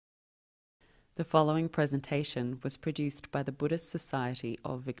The following presentation was produced by the Buddhist Society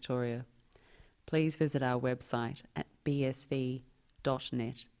of Victoria. Please visit our website at bsv.net.au.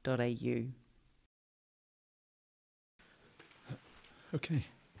 Okay,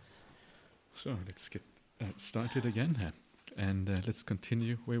 so let's get started again here, and let's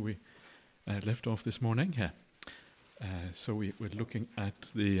continue where we left off this morning here. So we're looking at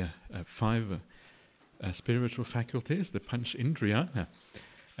the five spiritual faculties, the Panch Indriya,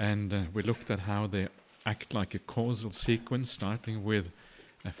 and we looked at how they act like a causal sequence, starting with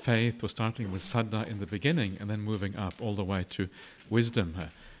faith or starting with saddha in the beginning and then moving up all the way to wisdom,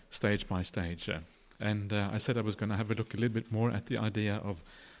 stage by stage. And I said I was going to have a look a little bit more at the idea of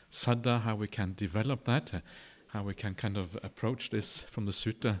saddha, how we can develop that, how we can kind of approach this from the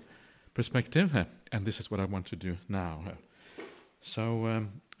sutta perspective, and this is what I want to do now. So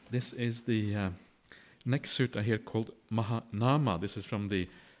this is the next sutta here called Mahanama. This is from the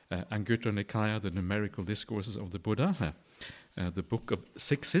Anguttara Nikaya, the numerical discourses of the Buddha, the book of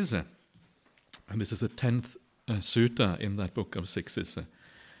sixes, and this is the 10th sutta in that book of sixes.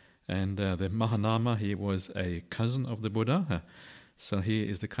 And the Mahanama, he was a cousin of the Buddha, so he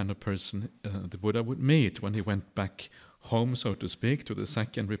is the kind of person the Buddha would meet when he went back home, so to speak, to the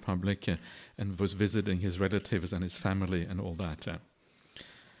Second Republic and was visiting his relatives and his family and all that.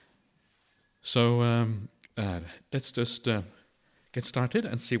 So let's just get started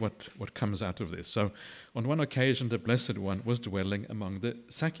and see what comes out of this. So on one occasion, the Blessed One was dwelling among the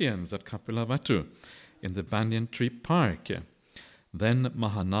Sakyans at Kapilavatthu in the banyan tree park. Then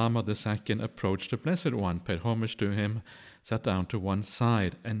Mahanama the Sakyan approached the Blessed One, paid homage to him, sat down to one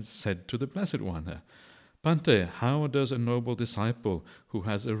side, and said to the Blessed One, Bhante, how does a noble disciple who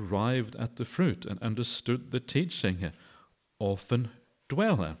has arrived at the fruit and understood the teaching often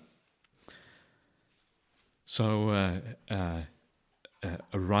dwell? So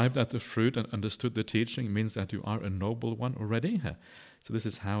arrived at the fruit and understood the teaching means that you are a noble one already. So this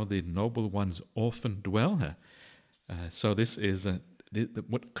is how the noble ones often dwell. So this is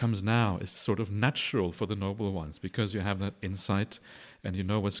what comes now is sort of natural for the noble ones, because you have that insight and you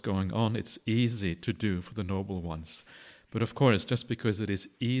know what's going on. It's easy to do for the noble ones. But of course, just because it is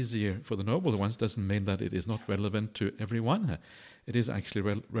easier for the noble ones doesn't mean that it is not relevant to everyone. It is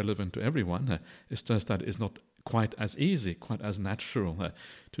actually relevant to everyone. It's just that it's not quite as easy, quite as natural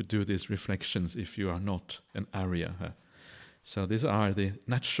to do these reflections if you are not an Arya. So these are the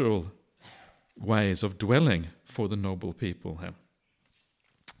natural ways of dwelling for the noble people.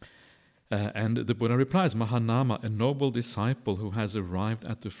 And the Buddha replies, Mahanama, a noble disciple who has arrived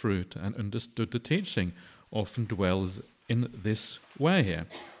at the fruit and understood the teaching, often dwells in this way.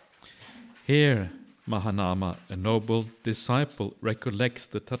 Here, Mahanama, a noble disciple, recollects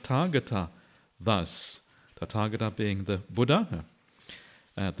the Tathagata thus, Tathagata being the Buddha.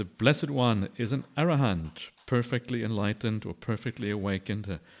 The Blessed One is an Arahant, perfectly enlightened or perfectly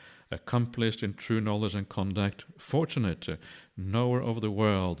awakened, accomplished in true knowledge and conduct, fortunate, knower of the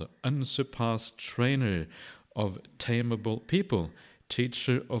world, unsurpassed trainer of tameable people,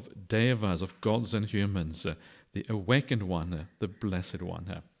 teacher of devas, of gods and humans, the awakened one, the Blessed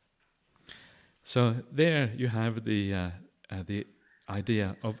One. So there you have the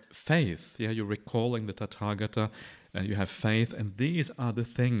idea of faith. Yeah, you're recalling the Tathagata, and you have faith, and these are the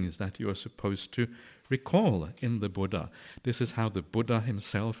things that you are supposed to recall in the Buddha. This is how the Buddha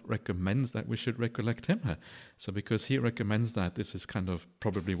himself recommends that we should recollect him. So because he recommends that, this is kind of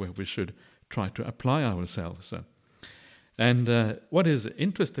probably where we should try to apply ourselves. And what is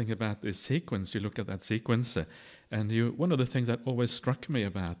interesting about this sequence, you look at that sequence, and one of the things that always struck me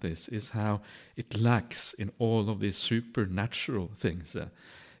about this is how it lacks in all of these supernatural things.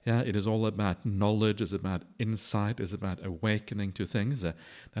 It is all about knowledge, it's about insight, it's about awakening to things.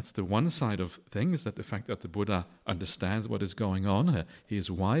 That's the one side of things, that the fact that the Buddha understands what is going on, he is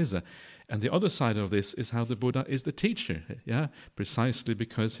wise. And the other side of this is how the Buddha is the teacher, precisely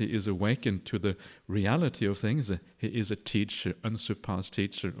because he is awakened to the reality of things. He is a teacher, unsurpassed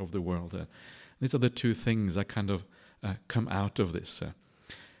teacher of the world. These are the two things that kind of come out of this.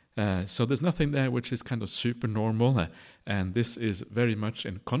 So there's nothing there which is kind of supernormal, and this is very much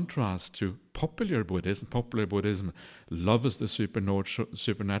in contrast to popular Buddhism. Popular Buddhism loves the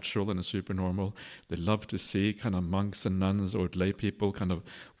supernatural and the supernormal. They love to see kind of monks and nuns or lay people kind of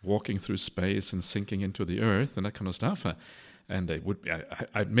walking through space and sinking into the earth and that kind of stuff. And it would be, I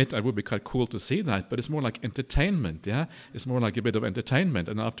admit it would be quite cool to see that, but it's more like entertainment, It's more like a bit of entertainment,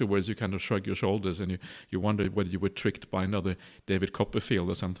 and afterwards you kind of shrug your shoulders and you wonder whether you were tricked by another David Copperfield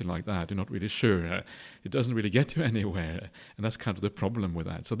or something like that. You're not really sure. It doesn't really get you anywhere, and that's kind of the problem with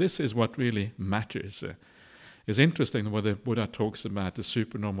that. So this is what really matters. It's interesting where the Buddha talks about the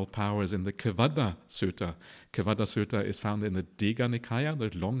supernormal powers in the Kevada Sutta. Kevada Sutta is found in the Digha Nikaya, the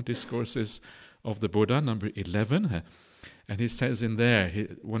long discourses of the Buddha, number 11. And he says in there,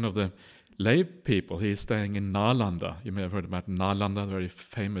 one of the lay people, he is staying in Nalanda. You may have heard about Nalanda, a very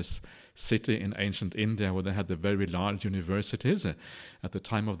famous city in ancient India where they had the very large universities. At the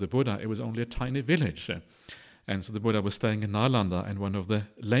time of the Buddha, it was only a tiny village. And so the Buddha was staying in Nalanda, and one of the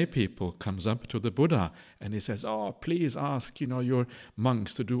lay people comes up to the Buddha and he says, "Oh, please ask, your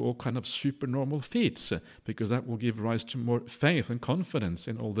monks to do all kind of supernormal feats, because that will give rise to more faith and confidence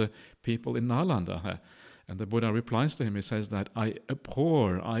in all the people in Nalanda." And the Buddha replies to him, he says that, "I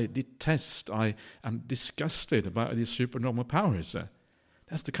abhor, I detest, I am disgusted about these supernormal powers."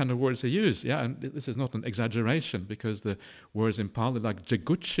 That's the kind of words they use, and this is not an exaggeration, because the words in Pali, like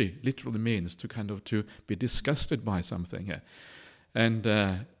jaguchi, literally means to be disgusted by something. And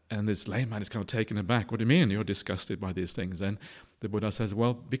this layman is kind of taken aback. "What do you mean you're disgusted by these things?" And the Buddha says,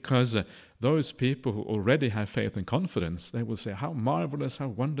 "Well, because those people who already have faith and confidence, they will say, how marvelous, how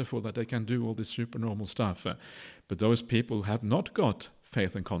wonderful that they can do all this supernormal stuff. But those people who have not got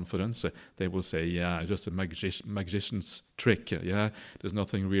faith and confidence, they will say, it's just a magician's trick. There's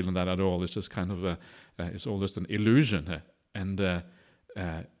nothing real in that at all. It's just kind of it's all just an illusion." And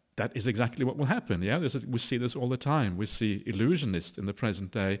that is exactly what will happen. We see this all the time. We see illusionists in the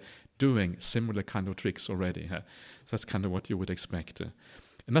present day doing similar kind of tricks already. So that's kind of what you would expect.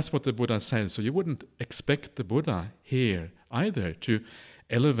 And that's what the Buddha says. So you wouldn't expect the Buddha here either to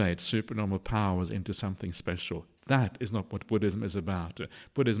elevate supernormal powers into something special. That is not what Buddhism is about.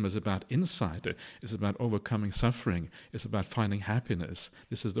 Buddhism is about insight. It's about overcoming suffering. It's about finding happiness.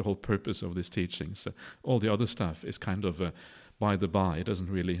 This is the whole purpose of these teachings. All the other stuff is kind of by the by. It doesn't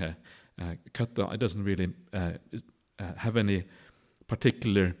really it doesn't really have any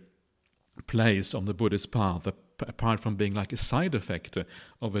particular place on the Buddhist path, apart from being like a side effect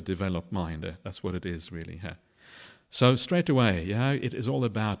of a developed mind. That's what it is really. So straight away, it is all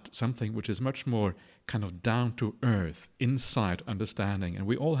about something which is much more kind of down to earth, insight, understanding. And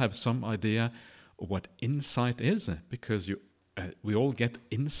we all have some idea of what insight is, because we all get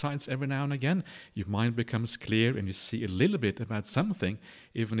insights every now and again. Your mind becomes clear and you see a little bit about something,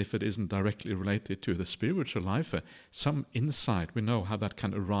 even if it isn't directly related to the spiritual life. Some insight, we know how that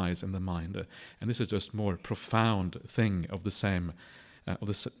can arise in the mind. And this is just more profound thing of the same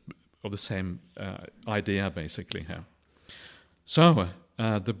idea, basically. So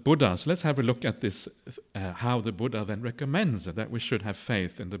the Buddha. So let's have a look at this, how the Buddha then recommends that we should have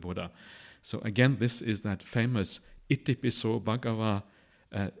faith in the Buddha. So again, this is that famous Itipiso Bhagava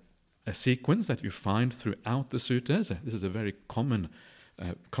a sequence that you find throughout the suttas. This is a very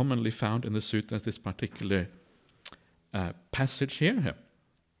commonly found in the suttas, this particular passage here.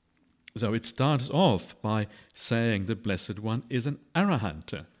 So it starts off by saying the Blessed One is an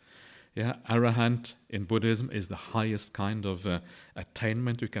arahant. Arahant in Buddhism is the highest kind of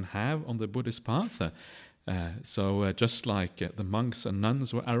attainment you can have on the Buddhist path. So just like the monks and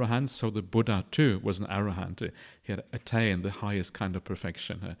nuns were arahants, so the Buddha too was an arahant. He had attained the highest kind of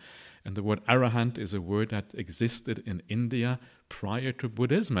perfection. And the word arahant is a word that existed in India prior to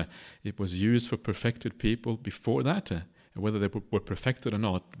Buddhism. It was used for perfected people before that. Whether they were perfected or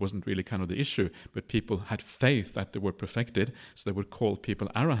not wasn't really kind of the issue, but people had faith that they were perfected, so they would call people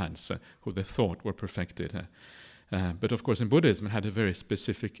arahants, who they thought were perfected. But of course in Buddhism it had a very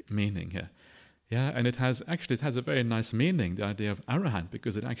specific meaning. And it has a very nice meaning, the idea of arahant,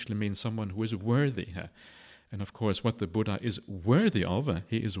 because it actually means someone who is worthy. And of course what the Buddha is worthy of,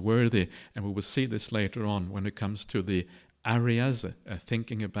 he is worthy, and we will see this later on when it comes to the Aryas,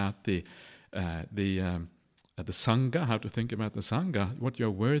 thinking about the Sangha, how to think about the Sangha. What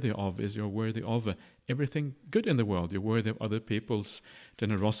you're worthy of is you're worthy of everything good in the world. You're worthy of other people's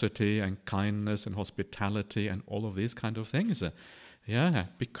generosity and kindness and hospitality and all of these kind of things.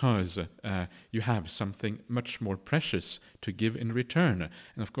 Because you have something much more precious to give in return.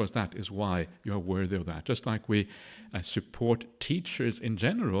 And of course that is why you are worthy of that. Just like we support teachers in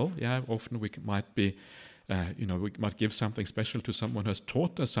general, often we might be we might give something special to someone who has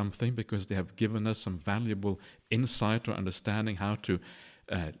taught us something because they have given us some valuable insight or understanding how to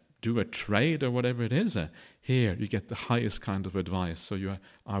do a trade or whatever it is. Here you get the highest kind of advice, so you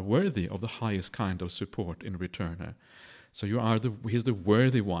are worthy of the highest kind of support in return. So he's the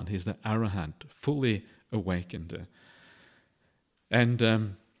worthy one, he's the arahant, fully awakened.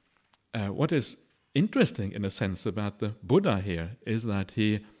 And what is interesting in a sense about the Buddha here is that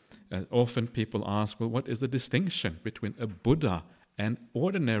he often people ask, well, what is the distinction between a Buddha and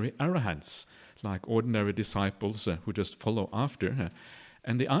ordinary arahants, like ordinary disciples who just follow after?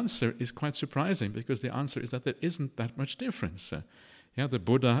 And the answer is quite surprising, because the answer is that there isn't that much difference. The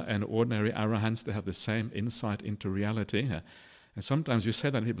Buddha and ordinary arahants, they have the same insight into reality. And sometimes you say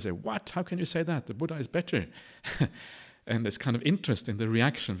that and people say, "What? How can you say that? The Buddha is better." And it's kind of interesting, the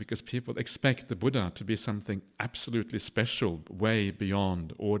reaction, because people expect the Buddha to be something absolutely special, way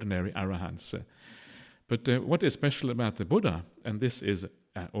beyond ordinary arahants. But what is special about the Buddha, and this is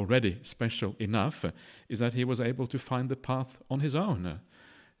already special enough, is that he was able to find the path on his own.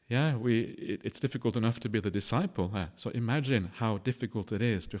 It's difficult enough to be the disciple. So imagine how difficult it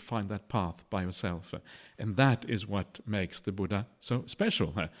is to find that path by yourself. And that is what makes the Buddha so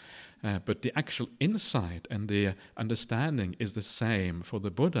special. But the actual insight and the understanding is the same for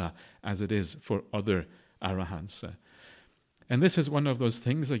the Buddha as it is for other arahants. And this is one of those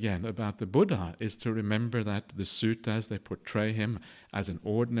things again about the Buddha, is to remember that the suttas, they portray him as an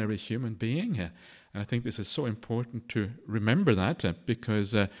ordinary human being. And I think this is so important to remember that,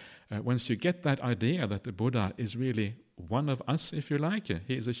 because once you get that idea that the Buddha is really one of us, if you like,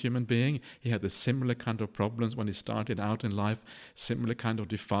 he is a human being. He had the similar kind of problems when he started out in life, similar kind of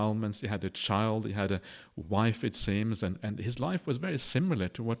defilements. He had a child, he had a wife, it seems, and his life was very similar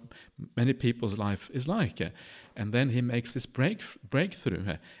to what many people's life is like. And then he makes this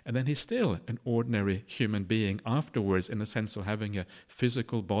breakthrough, and then he's still an ordinary human being afterwards, in the sense of having a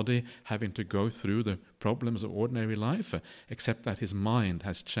physical body, having to go through the problems of ordinary life, except that his mind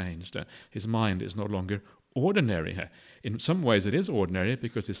has changed. His mind is no longer ordinary. In some ways it is ordinary,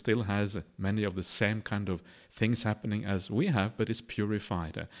 because it still has many of the same kind of things happening as we have, but it's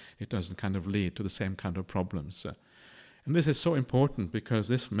purified. It doesn't kind of lead to the same kind of problems. And this is so important, because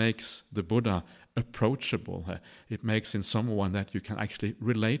this makes the Buddha approachable. It makes him someone that you can actually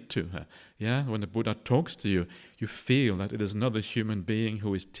relate to. When the Buddha talks to you, you feel that it is another human being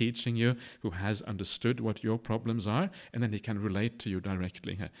who is teaching you, who has understood what your problems are, and then he can relate to you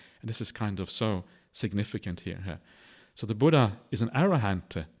directly. And this is kind of so significant here. So the Buddha is an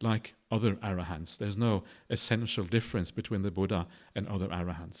arahant like other arahants. There's no essential difference between the Buddha and other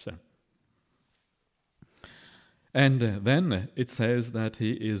arahants. And then it says that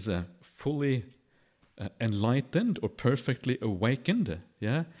he is fully enlightened or perfectly awakened.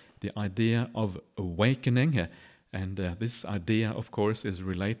 The idea of awakening, and this idea, of course, is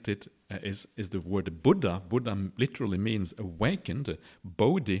related. Is the word Buddha. Buddha literally means awakened.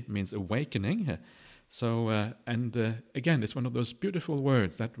 Bodhi means awakening. So, again, it's one of those beautiful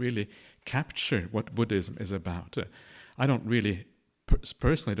words that really capture what Buddhism is about. I don't really,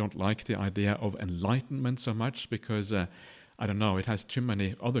 personally don't like the idea of enlightenment so much, because, I don't know, it has too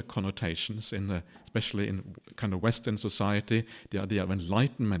many other connotations, especially in kind of Western society. The idea of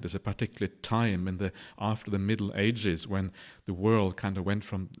enlightenment is a particular time after the Middle Ages, when the world kind of went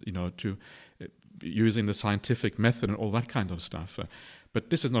from, to using the scientific method and all that kind of stuff. But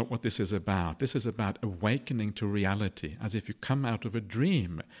this is not what this is about. This is about awakening to reality, as if you come out of a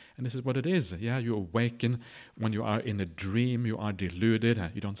dream. And this is what it is. You awaken when you are in a dream, you are deluded,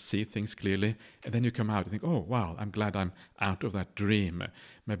 you don't see things clearly, and then you come out and think, oh, wow, I'm glad I'm out of that dream.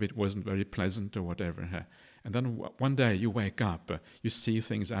 Maybe it wasn't very pleasant or whatever. And then one day you wake up, you see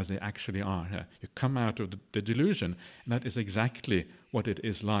things as they actually are. You come out of the delusion, and that is exactly what it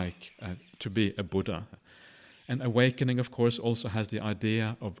is like to be a Buddha. And awakening, of course, also has the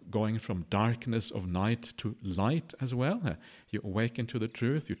idea of going from darkness of night to light as well. You awaken to the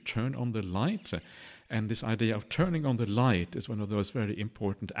truth, you turn on the light. And this idea of turning on the light is one of those very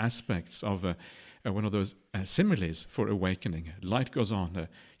important aspects of one of those similes for awakening. Light goes on,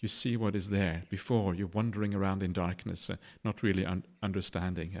 you see what is there. Before, you're wandering around in darkness, not really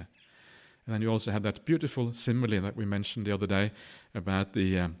understanding. And then you also have that beautiful simile that we mentioned the other day about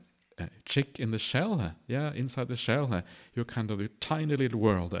the chick in the shell. Inside the shell, you're kind of a tiny little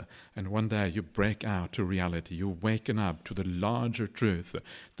world, and one day you break out to reality. You waken up to the larger truth,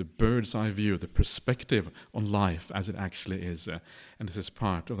 the bird's eye view, the perspective on life as it actually is. And this is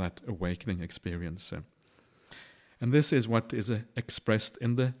part of that awakening experience. And this is what is expressed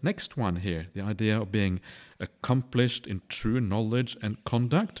in the next one here, the idea of being accomplished in true knowledge and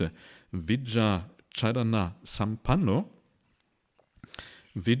conduct, Vijja Charana Sampanno.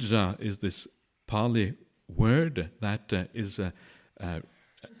 Vijja is this Pali word that is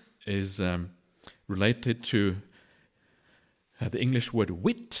related to the English word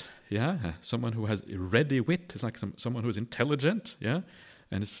wit. Someone who has ready wit is like someone who is intelligent.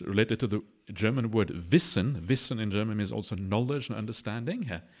 And it's related to the German word wissen. Wissen in German means also knowledge and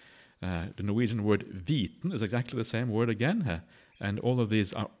understanding. The Norwegian word viten is exactly the same word again. And all of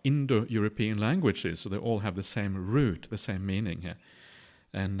these are Indo-European languages, so they all have the same root, the same meaning.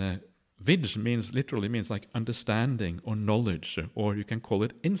 And Vidj literally means like understanding or knowledge, or you can call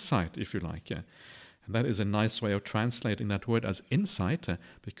it insight if you like. And that is a nice way of translating that word as insight,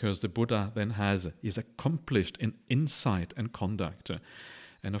 because the Buddha then is accomplished in insight and conduct.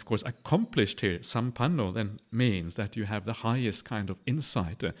 And of course, accomplished here, sampanno, then means that you have the highest kind of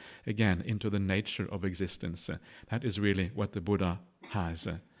insight, again, into the nature of existence. That is really what the Buddha has.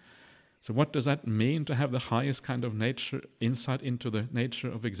 So what does that mean, to have the highest kind of insight into the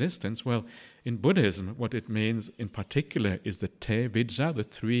nature of existence? Well, in Buddhism, what it means in particular is the te vidya, the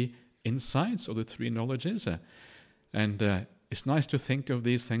three insights or the three knowledges. And it's nice to think of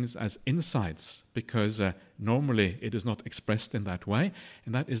these things as insights, because normally it is not expressed in that way.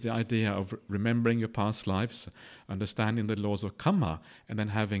 And that is the idea of remembering your past lives, understanding the laws of karma, and then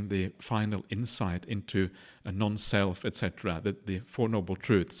having the final insight into a non-self, etc., the Four Noble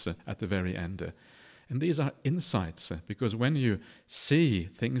Truths at the very end. And these are insights, because when you see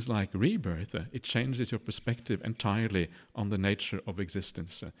things like rebirth, it changes your perspective entirely on the nature of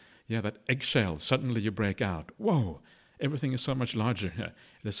existence. That eggshell, suddenly you break out. Whoa! Everything is so much larger.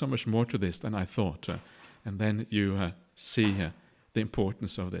 There's so much more to this than I thought. And then you see the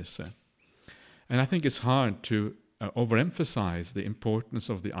importance of this. And I think it's hard to overemphasize the importance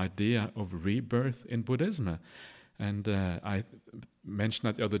of the idea of rebirth in Buddhism. And I mentioned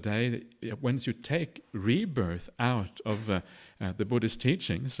that the other day, that once you take rebirth out of the Buddhist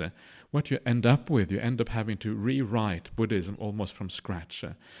teachings, what you end up having to rewrite Buddhism almost from scratch.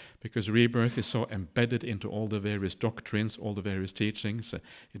 Because rebirth is so embedded into all the various doctrines, all the various teachings.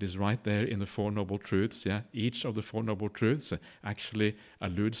 It is right there in the Four Noble Truths. Each of the Four Noble Truths actually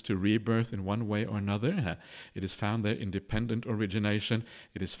alludes to rebirth in one way or another. It is found there in dependent origination.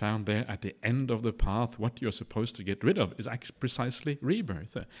 It is found there at the end of the path. What you're supposed to get rid of is actually precisely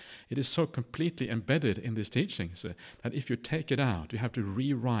rebirth. It is so completely embedded in these teachings that if you take it out, you have to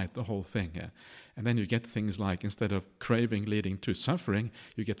rewrite the whole thing. And then you get things like, instead of craving leading to suffering,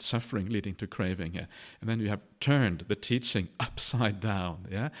 you get suffering leading to craving. And then you have turned the teaching upside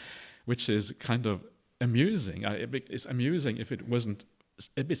down, which is kind of amusing. It's amusing if it wasn't.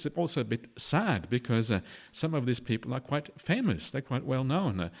 It's also a bit sad, because some of these people are quite famous, they're quite well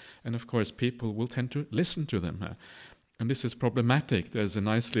known. And of course, people will tend to listen to them. And this is problematic. There's a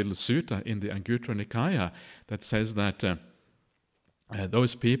nice little sutta in the Anguttara Nikaya that says that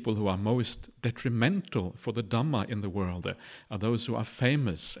those people who are most detrimental for the Dhamma in the world are those who are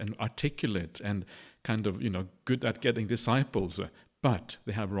famous and articulate and kind of, good at getting disciples, but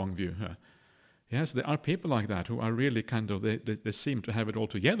they have wrong view. Yes, there are people like that who are really kind of, they seem to have it all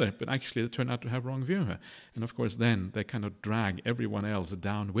together, but actually they turn out to have wrong view. And of course then they kind of drag everyone else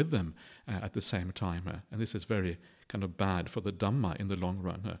down with them at the same time. And this is very kind of bad for the Dhamma in the long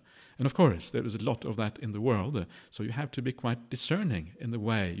run. And of course there is a lot of that in the world, so you have to be quite discerning in the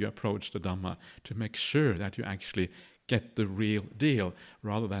way you approach the Dhamma to make sure that you actually get the real deal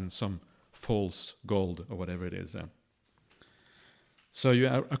rather than some false gold or whatever it is. So you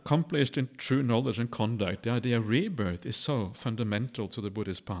are accomplished in true knowledge and conduct. The idea of rebirth is so fundamental to the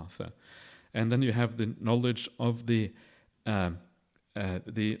Buddhist path. And then you have the knowledge of the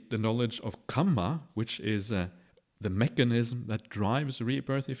knowledge of karma, which is the mechanism that drives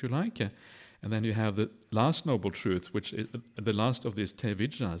rebirth, if you like. And then you have the last noble truth, which is the last of these te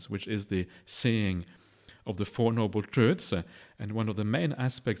vidyas, which is the seeing of the Four Noble Truths. And one of the main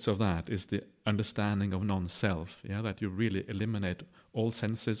aspects of that is the understanding of non-self, that you really eliminate all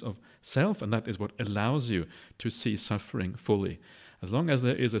senses of self, and that is what allows you to see suffering fully. As long as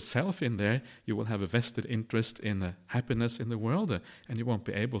there is a self in there, you will have a vested interest in happiness in the world, and you won't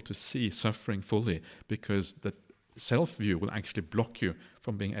be able to see suffering fully, because the self-view will actually block you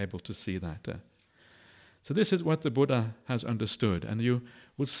from being able to see that. So this is what the Buddha has understood, and you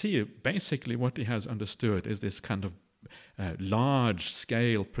will see basically what he has understood is this kind of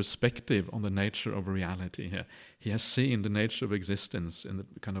large-scale perspective on the nature of reality here. He has seen the nature of existence in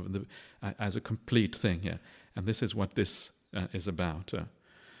as a complete thing here, and this is what this is about.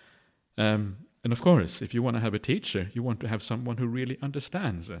 And of course, if you want to have a teacher, you want to have someone who really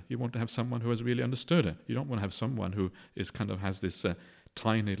understands. You want to have someone who has really understood it. You don't want to have someone who is has this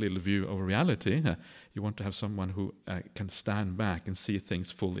tiny little view of reality. You want to have someone who can stand back and see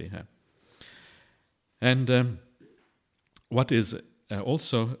things fully. And what is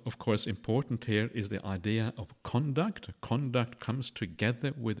also, of course, important here is the idea of conduct. Conduct comes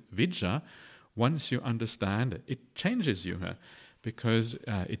together with vidya. Once you understand, it changes you. Because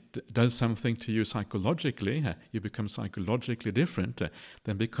it does something to you psychologically, you become psychologically different,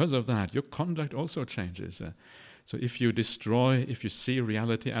 then because of that, your conduct also changes. So if you see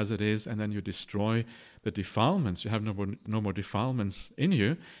reality as it is, and then you destroy the defilements, you have no more defilements in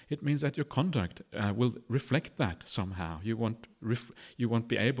you, it means that your conduct will reflect that somehow. You won't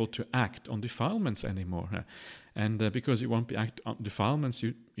be able to act on defilements anymore. And because you won't be act on defilements,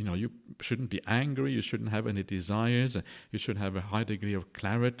 you shouldn't be angry, you shouldn't have any desires, you should have a high degree of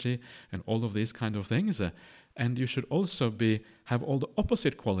clarity and all of these kind of things. And you should also have all the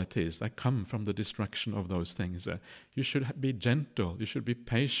opposite qualities that come from the destruction of those things. You should be gentle, you should be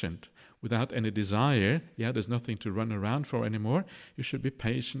patient, without any desire. There's nothing to run around for anymore. You should be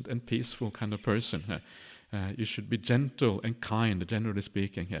patient and peaceful kind of person. You should be gentle and kind, generally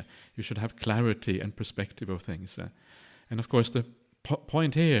speaking. You should have clarity and perspective of things. And of course, the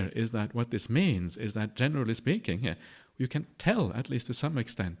point here is that what this means is that, generally speaking, you can tell, at least to some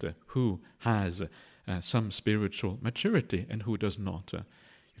extent, who has some spiritual maturity and who does not.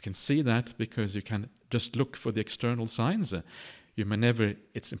 You can see that because you can just look for the external signs.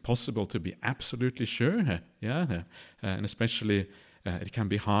 It's impossible to be absolutely sure, and especially it can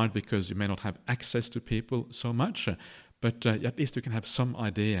be hard because you may not have access to people so much, but at least you can have some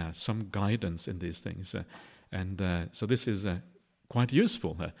idea, some guidance in these things. So this is quite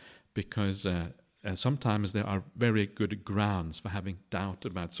useful because sometimes there are very good grounds for having doubt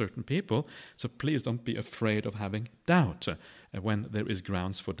about certain people, so please don't be afraid of having doubt when there is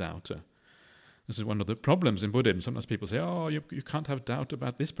grounds for doubt. This is one of the problems in Buddhism. Sometimes people say, you can't have doubt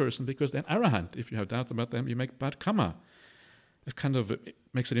about this person because they're arahant. If you have doubt about them, you make bad karma. It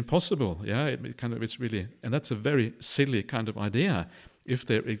makes it impossible. It's really, and that's a very silly kind of idea. If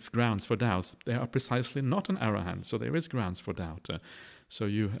there is grounds for doubt, they are precisely not an arahant, so there is grounds for doubt. So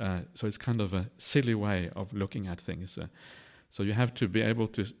it's kind of a silly way of looking at things. So you have to be able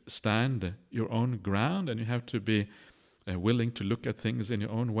to stand your own ground, and you have to be willing to look at things in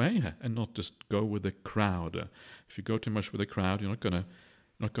your own way and not just go with the crowd. If you go too much with the crowd, you're not going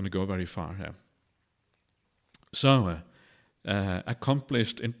to go very far. So,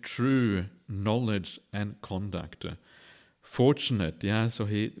 accomplished in true knowledge and conduct. Fortunate, so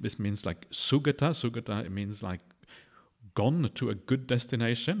this means like sugata. Sugata, it means like gone to a good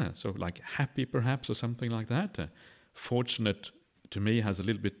destination, so like happy perhaps, or something like that. Fortunate, to me, has a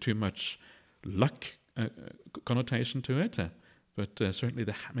little bit too much luck connotation to it, but certainly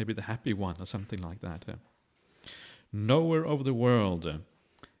maybe the happy one or something like that. Knower of the world,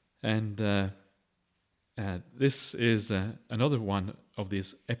 and this is another one of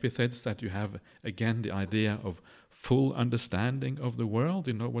these epithets that you have, again, the idea of full understanding of the world.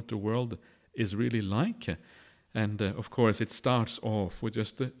 You know what the world is really like. And of course it starts off with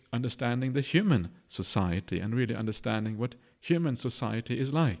just understanding the human society and really understanding what human society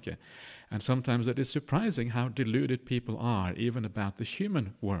is like. And sometimes it is surprising how deluded people are even about the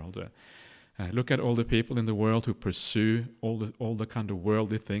human world. Look at all the people in the world who pursue all the kind of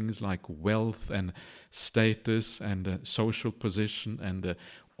worldly things like wealth and status and social position and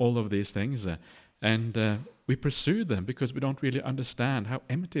all of these things. And we pursue them because we don't really understand how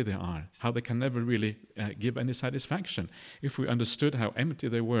empty they are, how they can never really give any satisfaction. If we understood how empty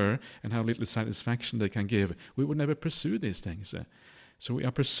they were and how little satisfaction they can give, we would never pursue these things. So we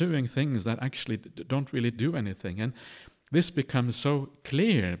are pursuing things that actually don't really do anything. And this becomes so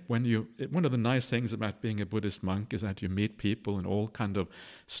clear when one of the nice things about being a Buddhist monk is that you meet people in all kind of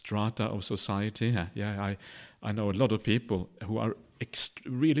strata of society. I know a lot of people who are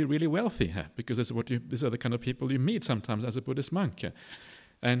really, really wealthy because these are the kind of people you meet sometimes as a Buddhist monk.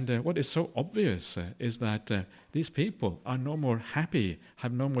 And what is so obvious is that these people are no more happy,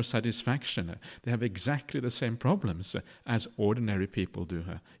 have no more satisfaction. They have exactly the same problems as ordinary people do.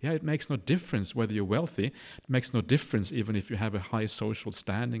 It makes no difference whether you're wealthy. It makes no difference even if you have a high social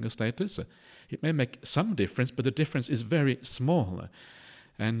standing or status. It may make some difference, but the difference is very small.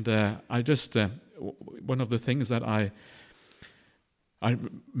 And one of the things that I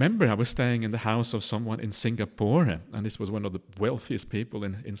remember, I was staying in the house of someone in Singapore, and this was one of the wealthiest people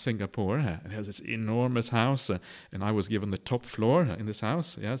in Singapore. And he has this enormous house, and I was given the top floor in this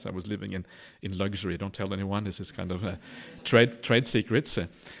house. Yes, I was living in luxury. Don't tell anyone. This is kind of trade secrets.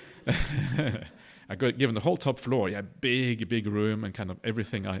 I got given the whole top floor. Big room, and kind of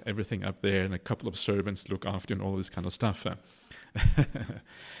everything up there, and a couple of servants look after you, and all this kind of stuff.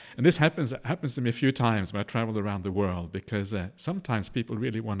 And this happens to me a few times when I travel around the world, because sometimes people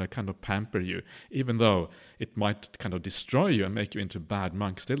really want to kind of pamper you, even though it might kind of destroy you and make you into a bad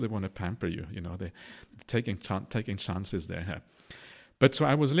monk. Still, they want to pamper you. They're taking chances there. But so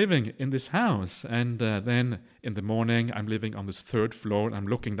I was living in this house, and then in the morning I'm living on this third floor, and I'm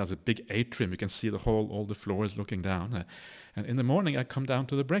looking, there's a big atrium, you can see the whole, all the floors looking down. And in the morning I come down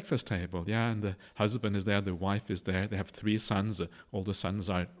to the breakfast table, and the husband is there, the wife is there, they have 3 sons, all the sons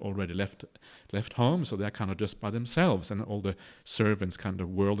are already left home, so they're kind of just by themselves, and all the servants kind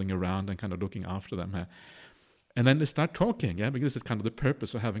of whirling around and kind of looking after them. And then they start talking, because this is kind of the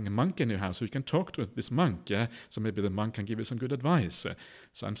purpose of having a monk in your house, so you can talk to this monk, so maybe the monk can give you some good advice.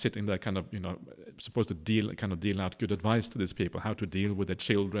 So I'm sitting there kind of, supposed to deal out good advice to these people, how to deal with their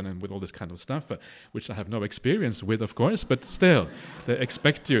children and with all this kind of stuff, which I have no experience with, of course, but still, they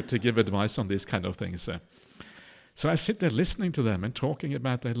expect you to give advice on these kind of things. So I sit there listening to them and talking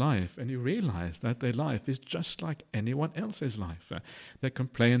about their life, and you realize that their life is just like anyone else's life. They're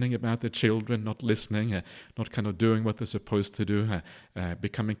complaining about their children not listening, not kind of doing what they're supposed to do,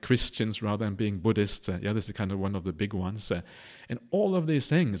 becoming Christians rather than being Buddhists. This is kind of one of the big ones. And all of these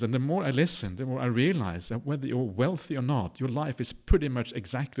things, and the more I listen, the more I realize that whether you're wealthy or not, your life is pretty much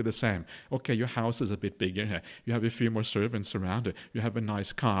exactly the same. Okay, your house is a bit bigger, you have a few more servants around, you have a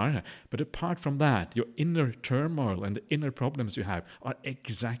nice car, but apart from that, your inner turmoil and the inner problems you have are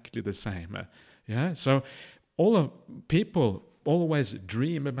exactly the same. So all of people always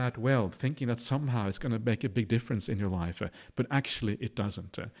dream about wealth, thinking that somehow it's going to make a big difference in your life, but actually it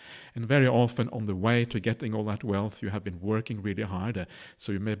doesn't. And very often on the way to getting all that wealth, you have been working really hard,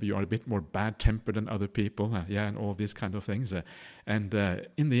 so maybe you are a bit more bad-tempered than other people, and all these kind of things. And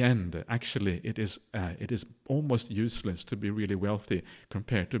in the end, actually, it is almost useless to be really wealthy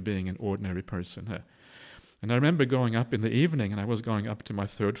compared to being an ordinary person. And I remember going up in the evening, and I was going up to my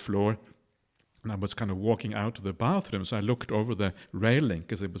 3rd floor, and I was kind of walking out to the bathroom, so I looked over the railing,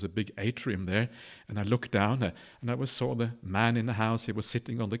 because there was a big atrium there, and I looked down, and I saw the man in the house. He was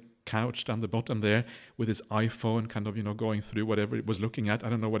sitting on the couch down the bottom there with his iPhone, kind of, going through whatever it was looking at. I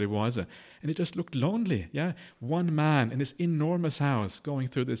don't know what it was. And he just looked lonely, One man in this enormous house going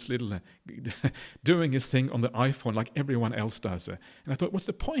through this little, doing his thing on the iPhone like everyone else does. And I thought, what's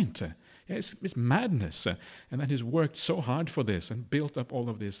the point? It's madness. And then he's worked so hard for this and built up all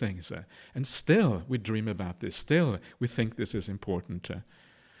of these things. And still we dream about this. Still we think this is important.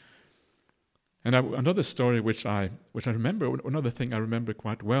 And another story which I remember, another thing I remember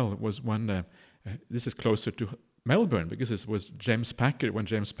quite well was when, this is closer to Melbourne, because this was James Packer, when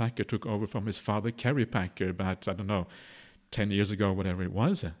James Packer took over from his father, Kerry Packer, about, 10 years ago, whatever it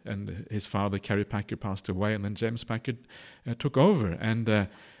was. And his father, Kerry Packer, passed away, and then James Packer took over. And I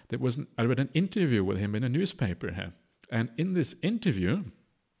read an interview with him in a newspaper. And in this interview,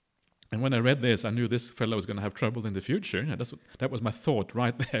 and when I read this, I knew this fellow was going to have trouble in the future. That was my thought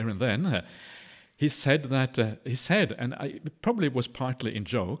right there and then. He said, and it probably was partly in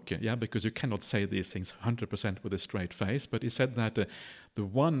joke, because you cannot say these things 100% with a straight face, but he said that the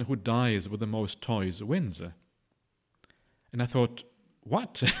one who dies with the most toys wins. And I thought,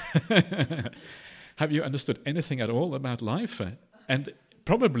 what? Have you understood anything at all about life? And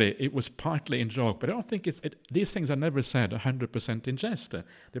probably it was partly in joke, but I don't think these things are never said 100% in jest.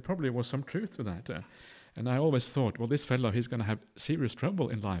 There probably was some truth to that. And I always thought, well, this fellow, he's going to have serious trouble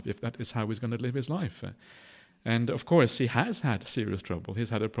in life if that is how he's going to live his life. And of course, he has had serious trouble.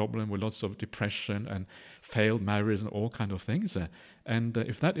 He's had a problem with lots of depression and failed marriages and all kind of things. And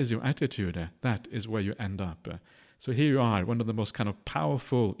if that is your attitude, that is where you end up. So here you are, one of the most kind of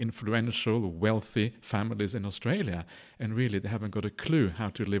powerful, influential, wealthy families in Australia, and really they haven't got a clue how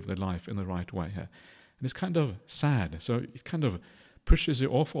to live their life in the right way. And it's kind of sad. So it kind of pushes you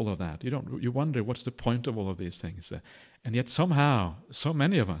off all of that. You wonder what's the point of all of these things. And yet somehow, so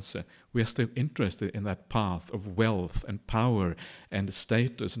many of us, we are still interested in that path of wealth and power and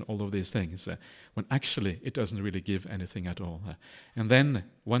status and all of these things, when actually it doesn't really give anything at all. And then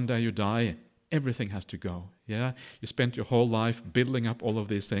one day you die, everything has to go. You spent your whole life building up all of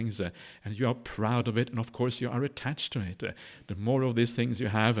these things, and you are proud of it, and of course you are attached to it. The more of these things you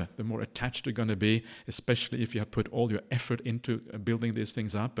have, the more attached you're going to be, especially if you have put all your effort into building these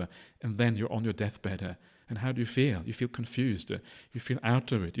things up, and then you're on your deathbed. And how do you feel? You feel confused. You feel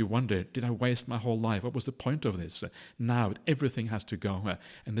out of it. You wonder, did I waste my whole life? What was the point of this? Now everything has to go,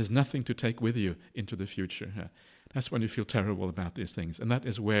 and there's nothing to take with you into the future. That's when you feel terrible about these things. And that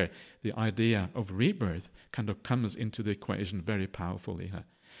is where the idea of rebirth kind of comes into the equation very powerfully.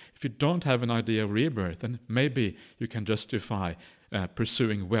 If you don't have an idea of rebirth, then maybe you can justify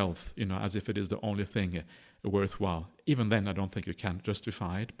pursuing wealth, as if it is the only thing worthwhile. Even then, I don't think you can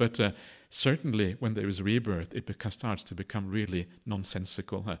justify it. But certainly, when there is rebirth, it starts to become really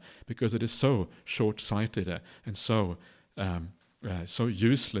nonsensical, because it is so short-sighted and so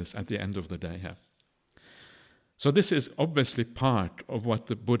useless at the end of the day. So this is obviously part of what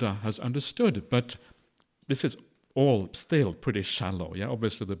the Buddha has understood, but this is all still pretty shallow. Yeah,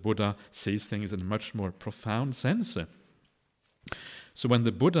 obviously the Buddha sees things in a much more profound sense. So when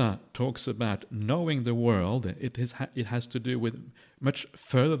the Buddha talks about knowing the world, it has to do with much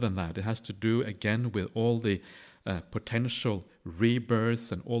further than that. It has to do again with all the potential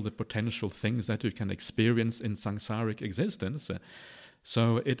rebirths and all the potential things that you can experience in samsaric existence.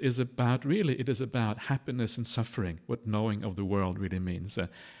 So it is about happiness and suffering, what knowing of the world really means.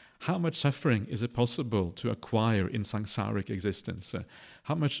 How much suffering is it possible to acquire in samsaric existence?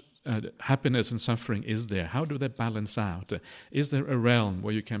 How much happiness and suffering is there? How do they balance out? Is there a realm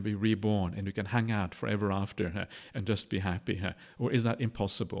where you can be reborn and you can hang out forever after and just be happy? Or is that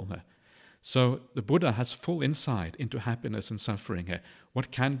impossible? So the Buddha has full insight into happiness and suffering, what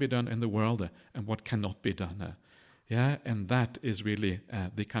can be done in the world and what cannot be done. Yeah, and that is really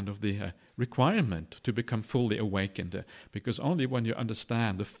the kind of the requirement to become fully awakened, because only when you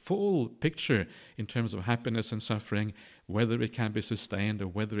understand the full picture in terms of happiness and suffering, whether it can be sustained or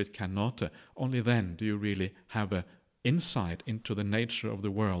whether it cannot, only then do you really have an insight into the nature of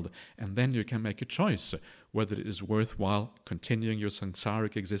the world, and then you can make a choice whether it is worthwhile continuing your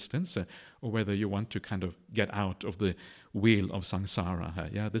samsaric existence or whether you want to kind of get out of the wheel of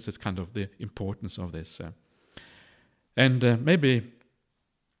samsara. Yeah, this is kind of the importance of this. And maybe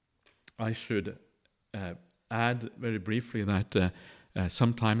I should add very briefly that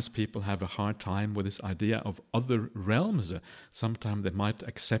sometimes people have a hard time with this idea of other realms. Sometimes they might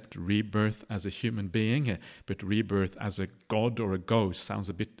accept rebirth as a human being, but rebirth as a god or a ghost is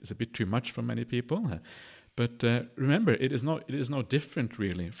a bit too much for many people. But remember, it is no different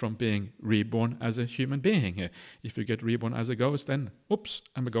really from being reborn as a human being. If you get reborn as a ghost, then oops,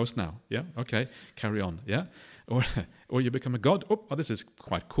 I'm a ghost now. Yeah, okay, carry on. Yeah. Or you become a god. Oh, this is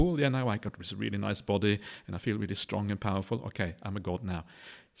quite cool. Yeah, now I got this really nice body and I feel really strong and powerful. Okay, I'm a god now.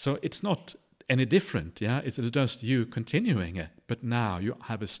 So it's not any different. Yeah, it's just you continuing it, but now you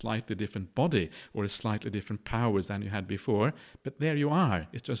have a slightly different body or a slightly different powers than you had before. But there you are.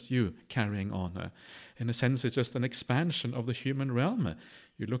 It's just you carrying on. In a sense, it's just an expansion of the human realm.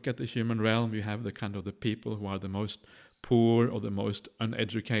 You look at the human realm. You have the kind of the people who are the most poor or the most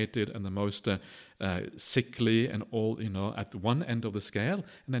uneducated and the most sickly and all, at one end of the scale,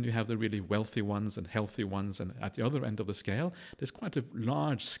 and then you have the really wealthy ones and healthy ones, and at the other end of the scale there's quite a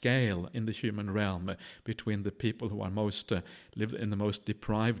large scale in the human realm between the people who are most live in the most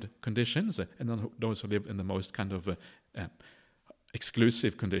deprived conditions and then those who live in the most kind of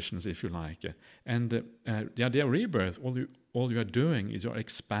exclusive conditions, if you like. And the idea of rebirth, all you are doing is you're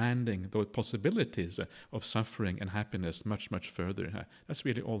expanding those possibilities of suffering and happiness much, much further. That's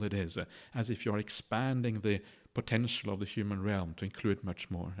really all it is, as if you're expanding the potential of the human realm to include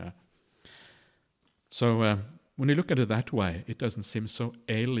much more. So when you look at it that way, it doesn't seem so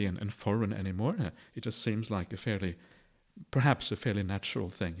alien and foreign anymore. It just seems like perhaps a fairly natural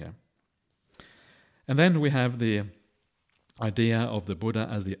thing. And then we have the idea of the Buddha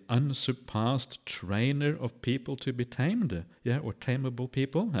as the unsurpassed trainer of people to be tamed, or tameable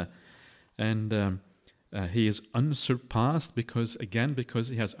people. And he is unsurpassed because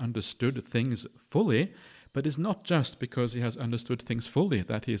he has understood things fully, but it's not just because he has understood things fully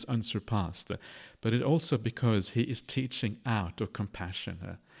that he is unsurpassed, but it's also because he is teaching out of compassion.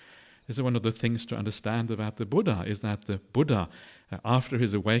 This is one of the things to understand about the Buddha, is that the Buddha, after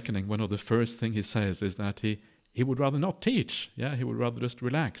his awakening, one of the first things he says is that he would rather not teach. He would rather just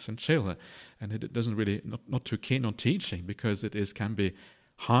relax and chill, and it doesn't really not too keen on teaching because can be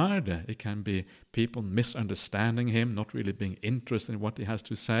hard. It can be people misunderstanding him, not really being interested in what he has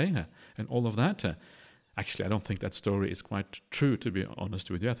to say, and all of that. Actually, I don't think that story is quite true, to be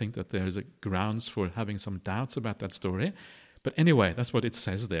honest with you. I think that there is grounds for having some doubts about that story. But anyway, that's what it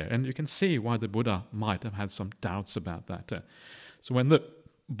says there, and you can see why the Buddha might have had some doubts about that. So when the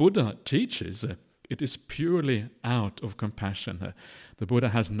Buddha teaches, it is purely out of compassion. The Buddha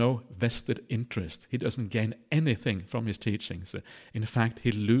has no vested interest. He doesn't gain anything from his teachings. In fact,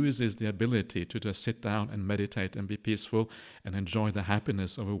 he loses the ability to just sit down and meditate and be peaceful and enjoy the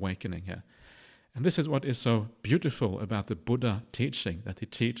happiness of awakening. And this is what is so beautiful about the Buddha teaching, that he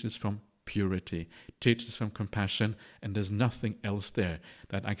teaches from purity, teaches from compassion, and there's nothing else there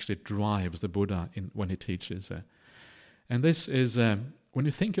that actually drives the Buddha when he teaches. And this is... when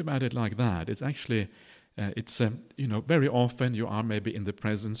you think about it like that, it's actually, very often you are maybe in the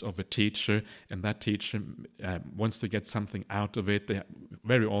presence of a teacher, and that teacher wants to get something out of it. They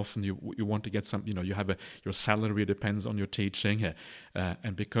very often you want to get some, you have your salary depends on your teaching,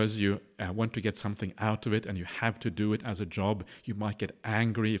 and because you want to get something out of it and you have to do it as a job, you might get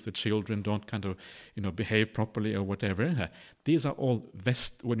angry if the children don't kind of, behave properly or whatever. These are all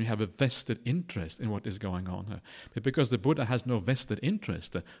when you have a vested interest in what is going on. But because the Buddha has no vested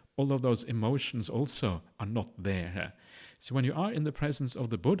interest, all of those emotions also are not there. So when you are in the presence of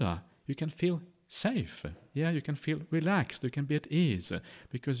the Buddha, you can feel safe. You can feel relaxed. You can be at ease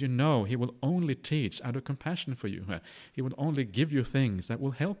because he will only teach out of compassion for you. He will only give you things that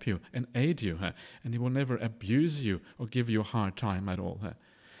will help you and aid you, and he will never abuse you or give you a hard time at all.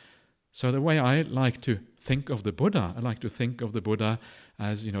 So the way I like to think of the Buddha, I like to think of the Buddha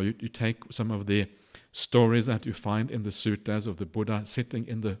as, you take some of the stories that you find in the suttas of the Buddha sitting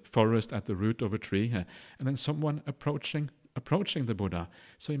in the forest at the root of a tree, and then someone approaching the Buddha.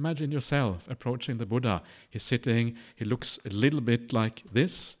 So imagine yourself approaching the Buddha. He's sitting, he looks a little bit like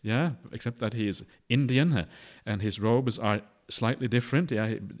this, except that he is Indian, and his robes are slightly different.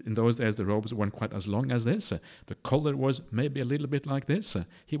 In those days the robes weren't quite as long as this. The collar was maybe a little bit like this.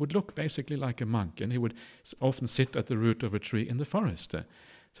 He would look basically like a monk, and he would often sit at the root of a tree in the forest.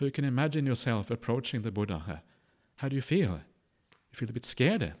 So you can imagine yourself approaching the Buddha. How do you feel? You feel a bit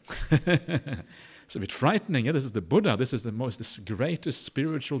scared. It's a bit frightening. This is the Buddha. This is this greatest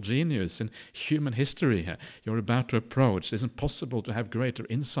spiritual genius in human history. You're about to approach. It's impossible to have greater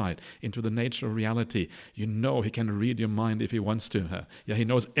insight into the nature of reality. He can read your mind if he wants to. He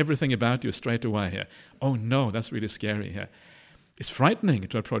knows everything about you straight away. Oh no, that's really scary. It's frightening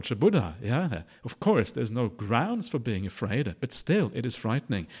to approach a Buddha. Of course, there's no grounds for being afraid, but still it is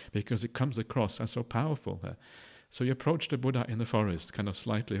frightening because it comes across as so powerful. So you approach the Buddha in the forest, kind of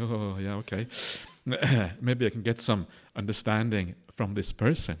slightly, okay. Maybe I can get some understanding from this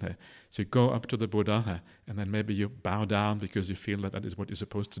person. So you go up to the Buddha, and then maybe you bow down because you feel that is what you're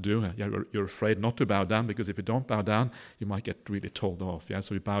supposed to do. You're afraid not to bow down because if you don't bow down, you might get really told off.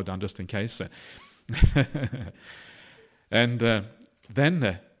 So you bow down just in case. And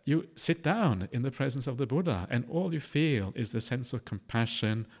then you sit down in the presence of the Buddha, and all you feel is the sense of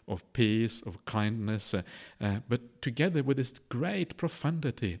compassion, of peace, of kindness, but together with this great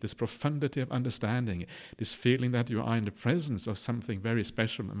profundity of understanding, this feeling that you are in the presence of something very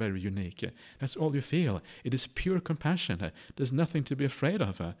special and very unique. That's all you feel. It is pure compassion. There's nothing to be afraid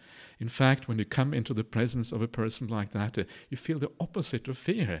of. In fact, when you come into the presence of a person like that, you feel the opposite of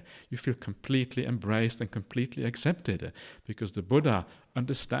fear. You feel completely embraced and completely accepted, because the Buddha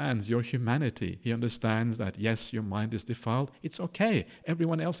understands your humanity. He understands that, yes, your mind is defiled. It's okay.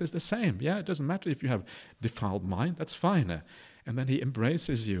 Everyone else is the same. It doesn't matter if you have defiled mind. That's fine. And then he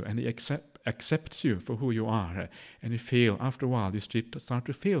embraces you, and he accepts you for who you are. And you feel, after a while, you start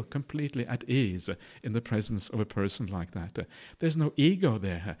to feel completely at ease in the presence of a person like that. There's no ego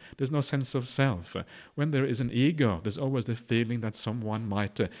there. There's no sense of self. When there is an ego, there's always the feeling that someone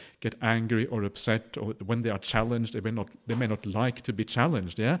might get angry or upset, or when they are challenged, they may not like to be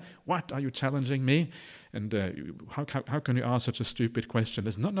challenged. What, are you challenging me? And how can you ask such a stupid question?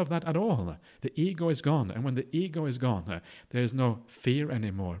 There's none of that at all. The ego is gone, and when the ego is gone, there is no fear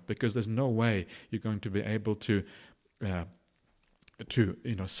anymore, because there's no way you're going to be able to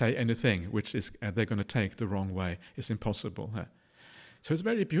say anything which is they're going to take the wrong way. It's impossible. So it's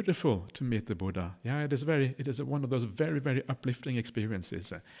very beautiful to meet the Buddha. It is one of those very, very uplifting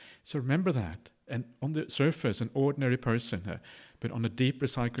experiences. So remember that. And on the surface, an ordinary person, but on a deeper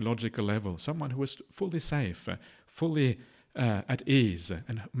psychological level, someone who is fully safe, fully at ease,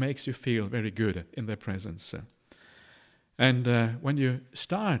 and makes you feel very good in their presence. And when you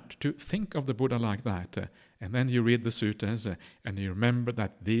start to think of the Buddha like that, and then you read the suttas, and you remember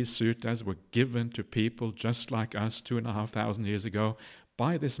that these suttas were given to people just like us 2,500 years ago,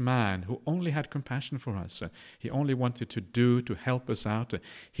 by this man who only had compassion for us. He only wanted to help us out.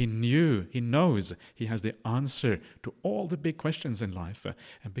 He knows he has the answer to all the big questions in life.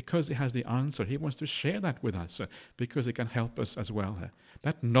 And because he has the answer, he wants to share that with us, because it can help us as well.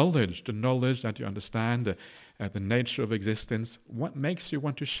 That knowledge, the knowledge that you understand the nature of existence, what makes you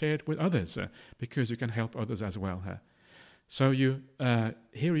want to share it with others, because you can help others as well. So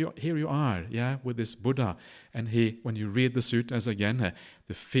here you are, with this Buddha, and when you read the suttas again,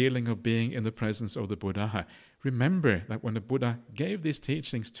 the feeling of being in the presence of the Buddha. Remember that when the Buddha gave these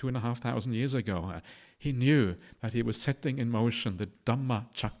teachings 2,500 years ago, he knew that he was setting in motion the Dhamma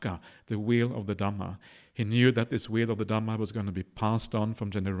Chakra, the wheel of the Dhamma. He knew that this wheel of the Dhamma was going to be passed on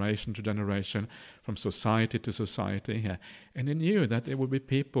from generation to generation, from society to society. And he knew that there would be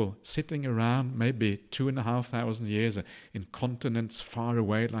people sitting around maybe 2,500 years in continents far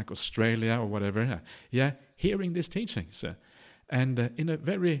away like Australia or whatever, hearing these teachings. And in a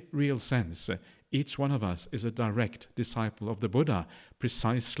very real sense, each one of us is a direct disciple of the Buddha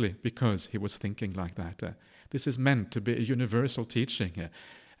precisely because he was thinking like that. This is meant to be a universal teaching,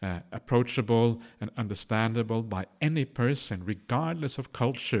 approachable and understandable by any person, regardless of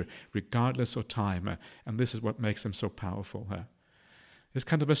culture, regardless of time. And this is what makes them so powerful. It's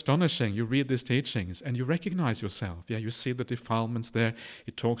kind of astonishing. You read these teachings and you recognize yourself. Yeah, you see the defilements there.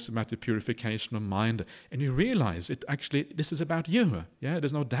 It talks about the purification of mind, and you realize this is about you. Yeah,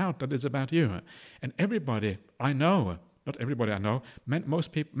 there's no doubt that it's about you. And everybody I know, not everybody I know,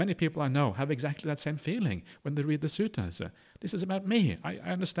 many people I know have exactly that same feeling when they read the suttas. This is about me. I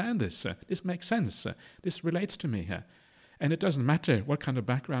understand this. This makes sense. This relates to me. And it doesn't matter what kind of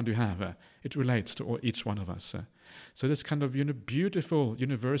background you have. It relates to each one of us. So this kind of beautiful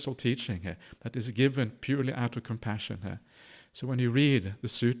universal teaching that is given purely out of compassion. So when you read the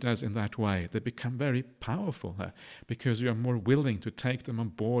suttas in that way, they become very powerful because you are more willing to take them on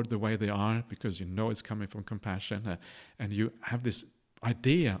board the way they are, because you know it's coming from compassion, and you have this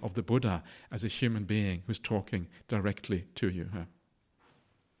idea of the Buddha as a human being who's talking directly to you.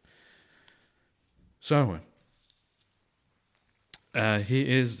 So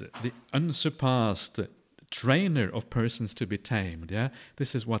he is the unsurpassed trainer of persons to be tamed. Yeah,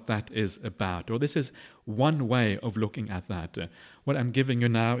 this is what that is about, or this is one way of looking at that. What I'm giving you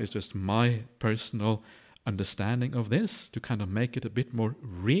now is just my personal understanding of this to kind of make it a bit more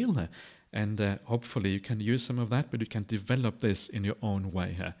real, and hopefully you can use some of that, but you can develop this in your own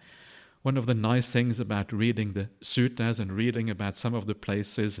way. One of the nice things about reading the suttas and reading about some of the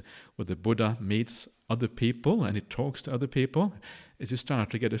places where the Buddha meets other people and he talks to other people is you start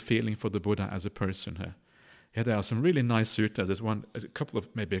to get a feeling for the Buddha as a person. Yeah, there are some really nice suttas. There's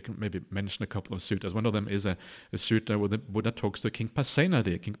maybe I can mention a couple of suttas. One of them is a sutta where the Buddha talks to King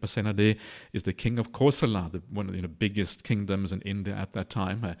Pasenadi. King Pasenadi is the king of Kosala, one of the biggest kingdoms in India at that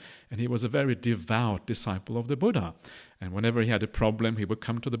time. And he was a very devout disciple of the Buddha. And whenever he had a problem, he would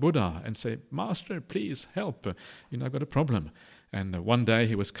come to the Buddha and say, "Master, please help. I've got a problem." And one day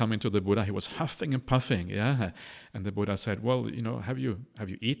he was coming to the Buddha, he was huffing and puffing, yeah. And the Buddha said, "Well, have you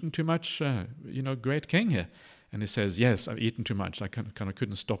eaten too much, great king?" And he says, "Yes, I've eaten too much. I kind of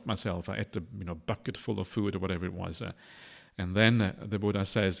couldn't stop myself. I ate a bucket full of food or whatever it was." And then the Buddha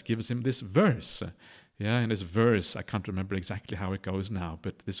gives him this verse. Yeah, and this verse, I can't remember exactly how it goes now,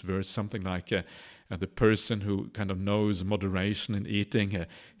 but this verse, something like the person who kind of knows moderation in eating,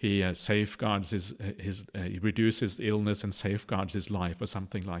 he safeguards he reduces illness and safeguards his life, or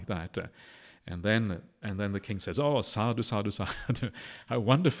something like that. And then the king says, "Oh, sadhu, sadhu, sadhu, how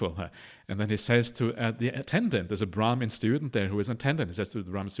wonderful!" And then he says to the attendant, there's a Brahmin student there who is an attendant. He says to the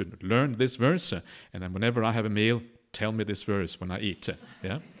Brahmin student, "Learn this verse, and then whenever I have a meal, tell me this verse when I eat."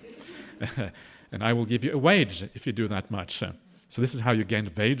 Yeah. And I will give you a wage if you do that much. So this is how you gained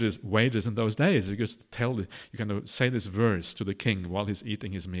wages in those days. You just kind of say this verse to the king while he's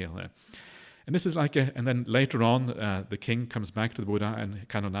eating his meal. And this is and then later on, the king comes back to the Buddha, and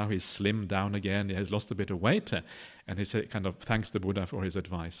kind of now he's slimmed down again. He has lost a bit of weight, and he kind of thanks the Buddha for his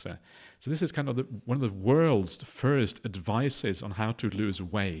advice. So this is kind of one of the world's first advices on how to lose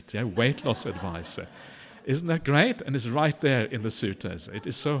weight. Yeah, weight loss advice. Isn't that great? And it's right there in the suttas. It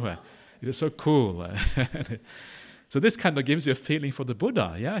is so cool. So this kind of gives you a feeling for the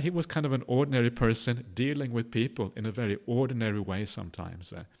Buddha. Yeah, he was kind of an ordinary person dealing with people in a very ordinary way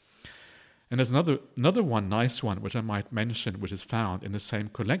sometimes. And there's another one, nice one, which I might mention, which is found in the same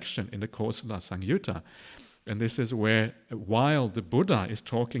collection in the Kosala Sangyutta. And this is where, while the Buddha is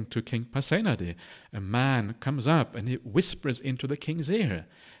talking to King Pasenadi, a man comes up and he whispers into the king's ear.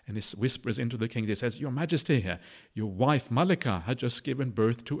 And he whispers into the king's ear, says, "Your Majesty, your wife Malika had just given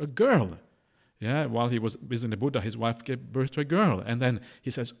birth to a girl." Yeah, while he was visiting the Buddha, his wife gave birth to a girl. And then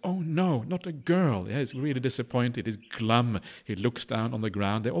he says, "Oh no, not a girl." Yeah, he's really disappointed. He's glum. He looks down on the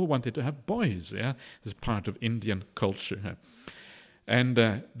ground. They all wanted to have boys. Yeah, this is part of Indian culture. And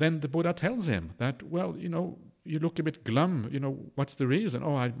then the Buddha tells him that, "Well, you look a bit glum. What's the reason?"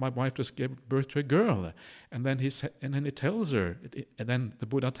 "Oh, my wife just gave birth to a girl." And then he tells her, and then the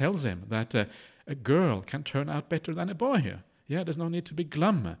Buddha tells him that a girl can turn out better than a boy. Yeah, there's no need to be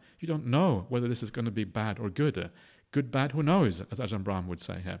glum. You don't know whether this is going to be bad or good. Good, bad, who knows, as Ajahn Brahm would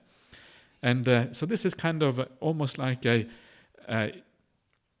say here. And so this is kind of almost like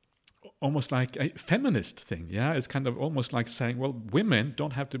almost like a feminist thing. Yeah, it's kind of almost like saying, well, women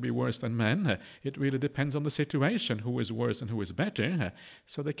don't have to be worse than men. It really depends on the situation, who is worse and who is better.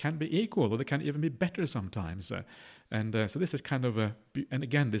 So they can be equal, or they can even be better sometimes. So this is kind of and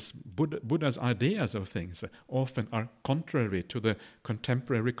again, this Buddha's ideas of things often are contrary to the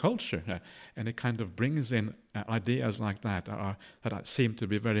contemporary culture, and it kind of brings in ideas like that that seem to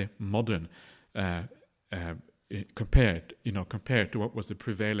be very modern. Compared to what was the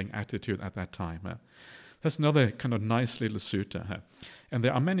prevailing attitude at that time. That's another kind of nice little sutta. And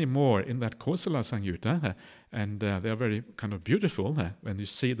there are many more in that Kosala Samyutta, and they are very kind of beautiful when you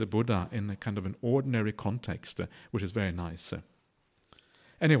see the Buddha in a kind of an ordinary context, which is very nice.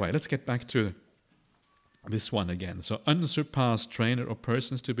 Anyway, let's get back to this one again. So, unsurpassed trainer of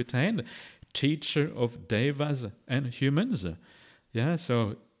persons to be tamed, teacher of devas and humans. Yeah,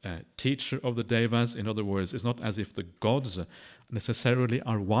 so teacher of the devas, in other words, it's not as if the gods necessarily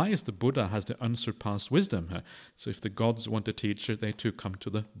are wise. The Buddha has the unsurpassed wisdom. So if the gods want a teacher, they too come to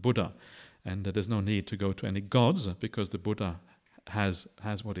the Buddha. And there's no need to go to any gods because the Buddha has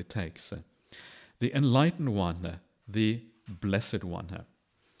what it takes. The enlightened one, the blessed one.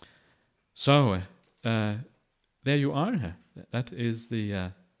 So there you are. That is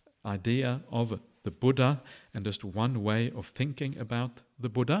the idea of the Buddha, and just one way of thinking about the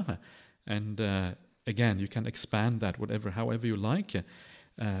Buddha. And again, you can expand that however you like,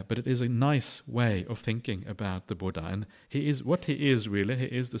 but it is a nice way of thinking about the Buddha. And he is what he is really. He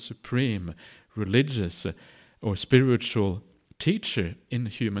is the supreme religious or spiritual teacher in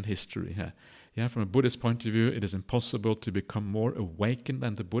human history. Yeah, from a Buddhist point of view, it is impossible to become more awakened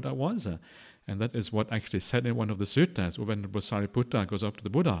than the Buddha was. And that is what actually said in one of the suttas, when Sariputta goes up to the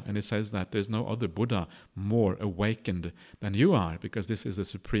Buddha, and he says that there's no other Buddha more awakened than you are, because this is the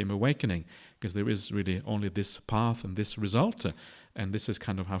supreme awakening, because there is really only this path and this result, and this is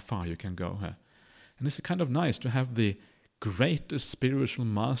kind of how far you can go. And it's kind of nice to have the greatest spiritual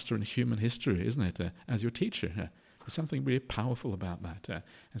master in human history, isn't it, as your teacher. There's something really powerful about that,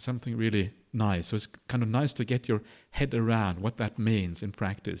 and something really nice. So it's kind of nice to get your head around what that means in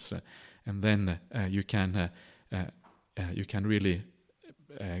practice. And then you can really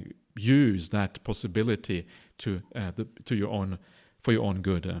use that possibility for your own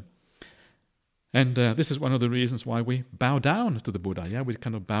good. And this is one of the reasons why we bow down to the Buddha. Yeah, we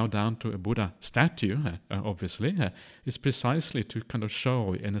kind of bow down to a Buddha statue. Obviously, it's precisely to kind of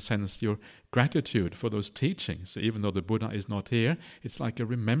show, in a sense, your gratitude for those teachings. Even though the Buddha is not here, it's like a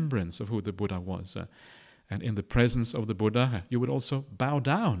remembrance of who the Buddha was. And in the presence of the Buddha, you would also bow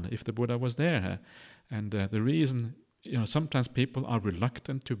down if the Buddha was there. And the reason, sometimes people are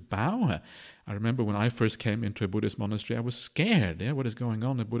reluctant to bow. I remember when I first came into a Buddhist monastery, I was scared. Yeah, what is going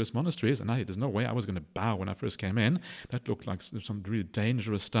on in Buddhist monasteries? And there's no way I was going to bow when I first came in. That looked like some really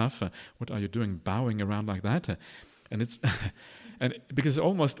dangerous stuff. What are you doing bowing around like that? And it's and because it's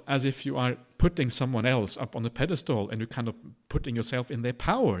almost as if you are putting someone else up on the pedestal and you're kind of putting yourself in their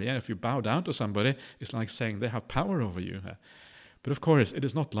power. Yeah, if you bow down to somebody, it's like saying they have power over you. But of course, it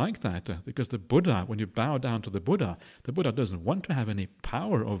is not like that, because the Buddha, when you bow down to the Buddha doesn't want to have any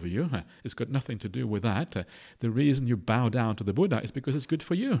power over you. It's got nothing to do with that. The reason you bow down to the Buddha is because it's good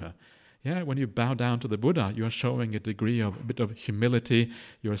for you. Yeah, when you bow down to the Buddha, you are showing a bit of humility.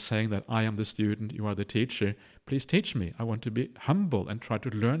 You are saying that I am the student, you are the teacher. Please teach me. I want to be humble and try to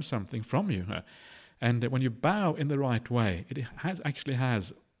learn something from you. And when you bow in the right way, it actually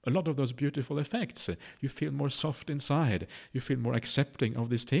has a lot of those beautiful effects. You feel more soft inside. You feel more accepting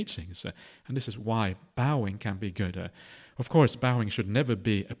of these teachings. And this is why bowing can be good. Of course, bowing should never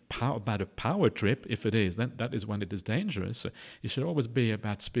be about a power trip. If it is, then that is when it is dangerous. It should always be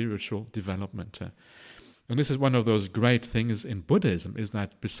about spiritual development. And this is one of those great things in Buddhism, is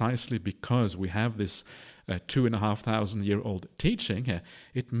that precisely because we have this 2,500-year-old teaching,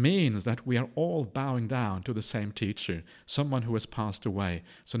 it means that we are all bowing down to the same teacher, someone who has passed away.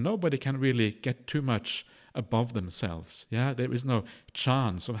 So nobody can really get too much above themselves. Yeah, there is no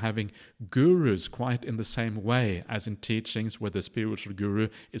chance of having gurus quite in the same way as in teachings where the spiritual guru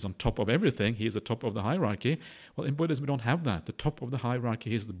is on top of everything. He is the top of the hierarchy. Well, in Buddhism we don't have that. The top of the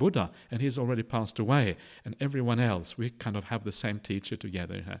hierarchy is the Buddha, and he's already passed away. And everyone else, we kind of have the same teacher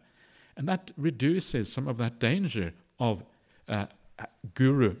together. And that reduces some of that danger of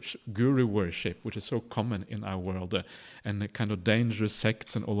guru worship, which is so common in our world, and the kind of dangerous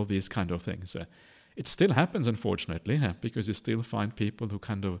sects and all of these kind of things. It still happens, unfortunately, because you still find people who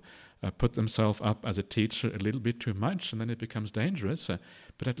kind of put themselves up as a teacher a little bit too much, and then it becomes dangerous.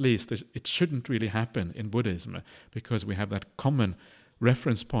 But at least it shouldn't really happen in Buddhism, because we have that common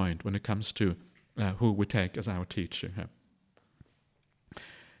reference point when it comes to who we take as our teacher.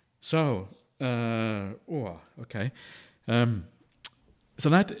 So, okay. So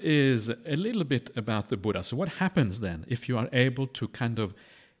that is a little bit about the Buddha. So what happens then if you are able to kind of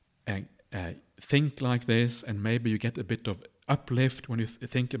think like this, and maybe you get a bit of uplift when you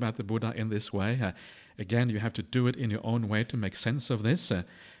think about the Buddha in this way? Again, you have to do it in your own way to make sense of this.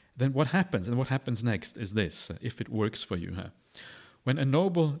 Then what happens? And what happens next is this, if it works for you. When a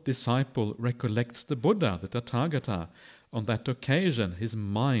noble disciple recollects the Buddha, the Tathagata, on that occasion his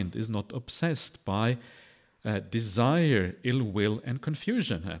mind is not obsessed by desire, ill will, and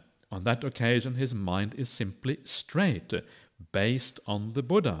confusion. On that occasion his mind is simply straight, based on the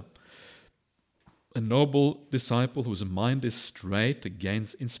Buddha. A noble disciple whose mind is straight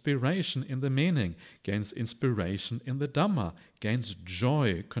gains inspiration in the meaning, gains inspiration in the Dhamma, gains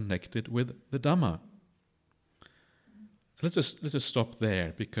joy connected with the Dhamma. So let's just stop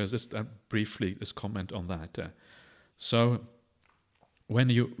there, because just briefly let's comment on that. So when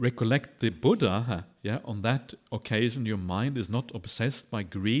you recollect the Buddha, on that occasion your mind is not obsessed by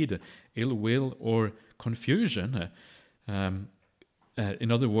greed, ill will, or confusion.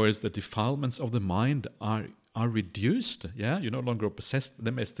 In other words, the defilements of the mind are reduced. You're no longer obsessed.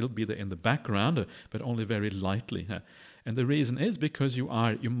 They may still be there in the background, but only very lightly. And the reason is because your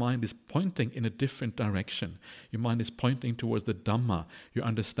mind is pointing in a different direction. Your mind is pointing towards the Dhamma. You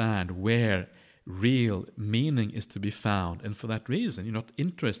understand where real meaning is to be found, and for that reason you're not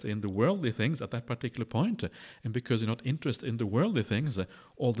interested in the worldly things at that particular point. And because you're not interested in the worldly things,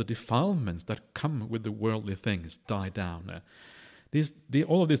 all the defilements that come with the worldly things die down.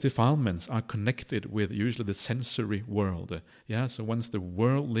 All of these defilements are connected with usually the sensory world. So once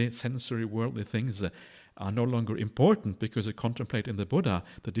the sensory worldly things are no longer important because you contemplate in the Buddha,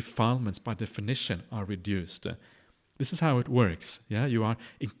 the defilements by definition are reduced. This is how it works. You are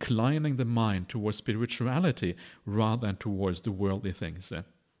inclining the mind towards spirituality rather than towards the worldly things.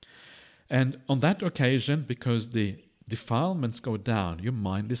 And on that occasion, because the defilements go down, your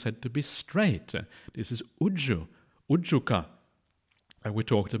mind is said to be straight. This is ujjuka. We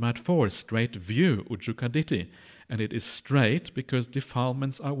talked about before, straight view, ujjukaditti. And it is straight because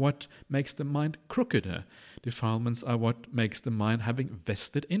defilements are what makes the mind crooked. Defilements are what makes the mind having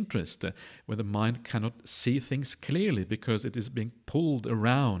vested interest, where the mind cannot see things clearly because it is being pulled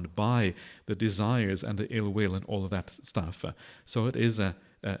around by the desires and the ill will and all of that stuff. So it is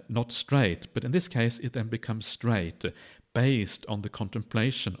not straight, but in this case it then becomes straight, based on the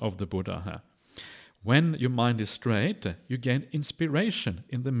contemplation of the Buddha. When your mind is straight, you gain inspiration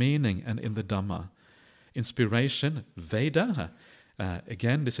in the meaning and in the Dhamma. Inspiration, Veda.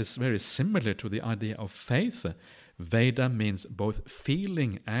 Again, this is very similar to the idea of faith. Veda means both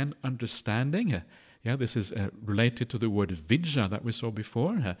feeling and understanding. This is related to the word Vijja that we saw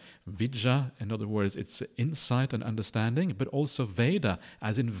before. Vijja, in other words, it's insight and understanding, but also Veda,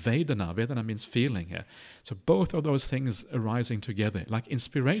 as in Vedana. Vedana means feeling. So both of those things arising together, like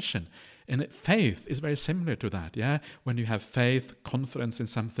inspiration. And faith is very similar to that. When you have faith, confidence in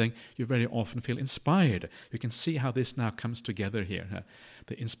something, you very often feel inspired. You can see how this now comes together here.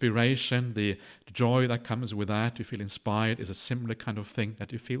 The inspiration, the joy that comes with that, you feel inspired, is a similar kind of thing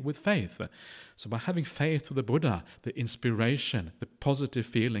that you feel with faith. So by having faith to the Buddha, the inspiration, the positive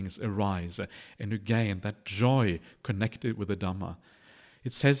feelings arise, and you gain that joy connected with the Dhamma.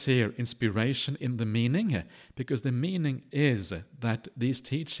 It says here, inspiration in the meaning, because the meaning is that these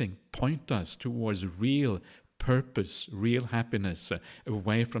teachings point us towards real purpose, real happiness,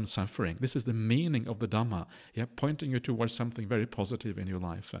 away from suffering. This is the meaning of the Dhamma, pointing you towards something very positive in your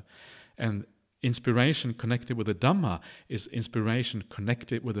life. And inspiration connected with the Dhamma is inspiration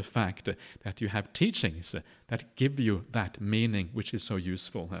connected with the fact that you have teachings that give you that meaning which is so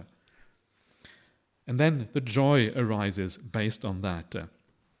useful. And then the joy arises based on that.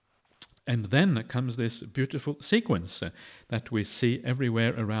 And then comes this beautiful sequence that we see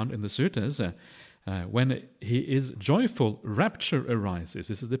everywhere around in the suttas. When he is joyful, rapture arises.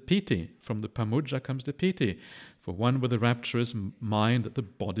 This is the piti. From the pamujja comes the piti. For one with a rapturous mind, the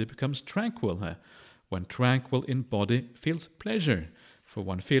body becomes tranquil. When tranquil in body, feels pleasure. For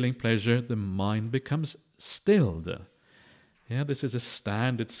one feeling pleasure, the mind becomes stilled. This is a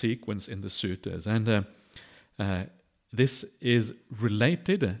standard sequence in the suttas. And this is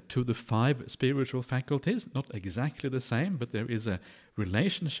related to the 5 spiritual faculties. Not exactly the same, but there is a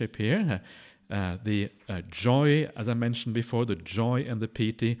relationship here. The joy, as I mentioned before, the joy and the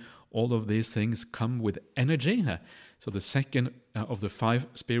piti, all of these things come with energy. So the second of the 5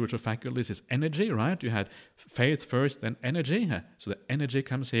 spiritual faculties is energy, right? You had faith first, then energy. So the energy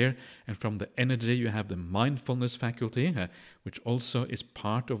comes here, and from the energy you have the mindfulness faculty, which also is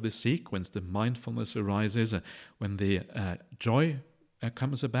part of the sequence. The mindfulness arises when the joy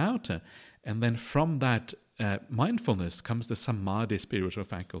comes about. And then from that mindfulness comes the samadhi spiritual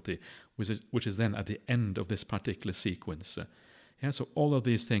faculty, which is then at the end of this particular sequence. So all of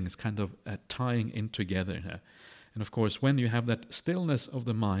these things kind of tying in together. And of course, when you have that stillness of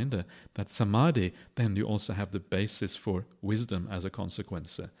the mind, that samadhi, then you also have the basis for wisdom as a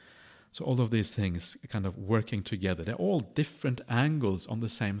consequence. So all of these things kind of working together. They're all different angles on the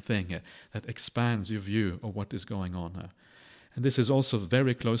same thing that expands your view of what is going on. And this is also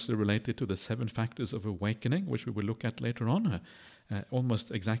very closely related to the 7 factors of awakening, which we will look at later on.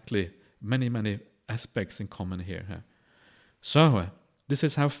 Almost exactly many aspects in common here. So this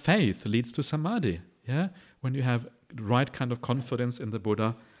is how faith leads to samadhi. When you have the right kind of confidence in the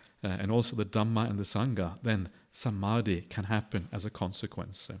Buddha and also the Dhamma and the Sangha, then samadhi can happen as a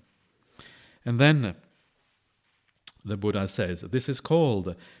consequence. And then the Buddha says, this is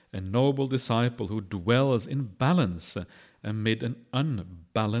called a noble disciple who dwells in balance amid an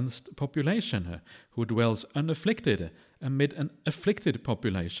unbalanced population, who dwells unafflicted amid an afflicted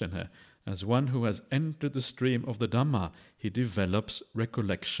population. As one who has entered the stream of the Dhamma, he develops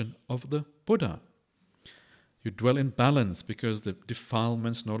recollection of the Buddha. You dwell in balance because the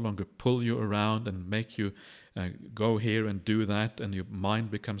defilements no longer pull you around and make you go here and do that, and your mind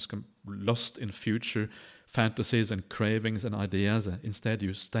becomes lost in future fantasies and cravings and ideas. Instead,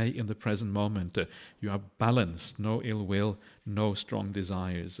 you stay in the present moment. You are balanced, no ill will, no strong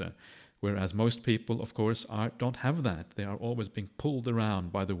desires. Whereas most people, of course, don't have that. They are always being pulled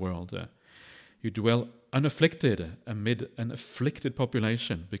around by the world. You dwell unafflicted amid an afflicted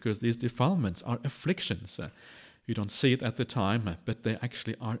population because these defilements are afflictions. You don't see it at the time, but they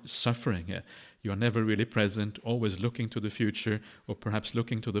actually are suffering. You are never really present, always looking to the future or perhaps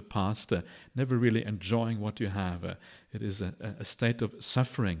looking to the past, never really enjoying what you have. It is a state of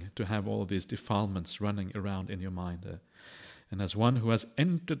suffering to have all these defilements running around in your mind. And as one who has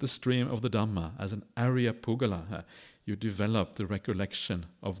entered the stream of the Dhamma, as an Arya Pugala, you develop the recollection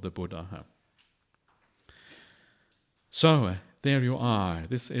of the Buddha. So, there you are.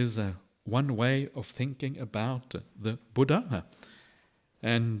 This is one way of thinking about the Buddha.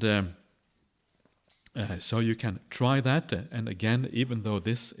 And so you can try that. And again, even though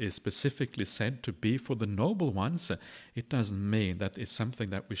this is specifically said to be for the noble ones, it doesn't mean that it's something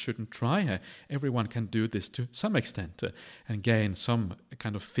that we shouldn't try. Everyone can do this to some extent and gain some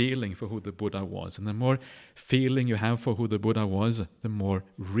kind of feeling for who the Buddha was. And the more feeling you have for who the Buddha was, the more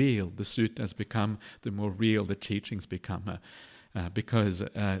real the suttas become, the more real the teachings become. Because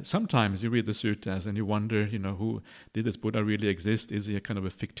sometimes you read the suttas and you wonder, who did this Buddha really exist? Is he a kind of a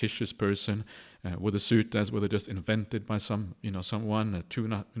fictitious person? Were the suttas were they just invented by someone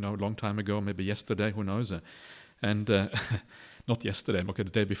a long time ago, maybe yesterday? Who knows? And not yesterday, okay, the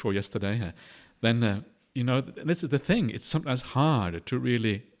day before yesterday. Then this is the thing. It's sometimes hard to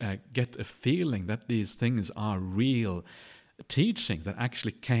really get a feeling that these things are real teachings that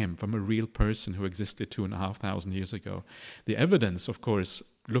actually came from a real person who existed 2,500 years ago. The evidence, of course,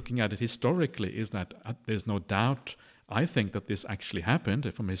 looking at it historically, is that there's no doubt, I think, that this actually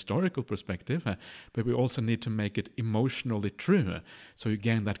happened from a historical perspective, but we also need to make it emotionally true, so you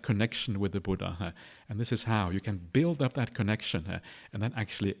gain that connection with the Buddha. And this is how you can build up that connection, and that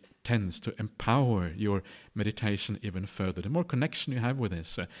actually tends to empower your meditation even further. The more connection you have with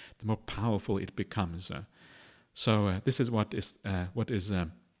this, the more powerful it becomes. So this is what is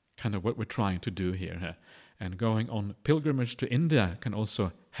kind of what we're trying to do here. And going on pilgrimage to India can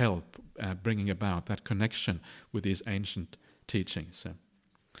also help bringing about that connection with these ancient teachings.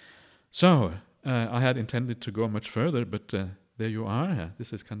 So I had intended to go much further, but there you are.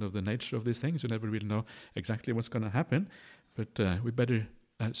 This is kind of the nature of these things. You never really know exactly what's going to happen, but we better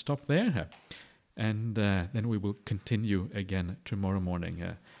stop there. And then we will continue again tomorrow morning.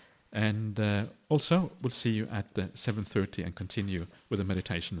 And also, we'll see you at 7:30 and continue with the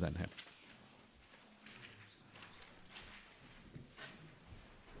meditation then.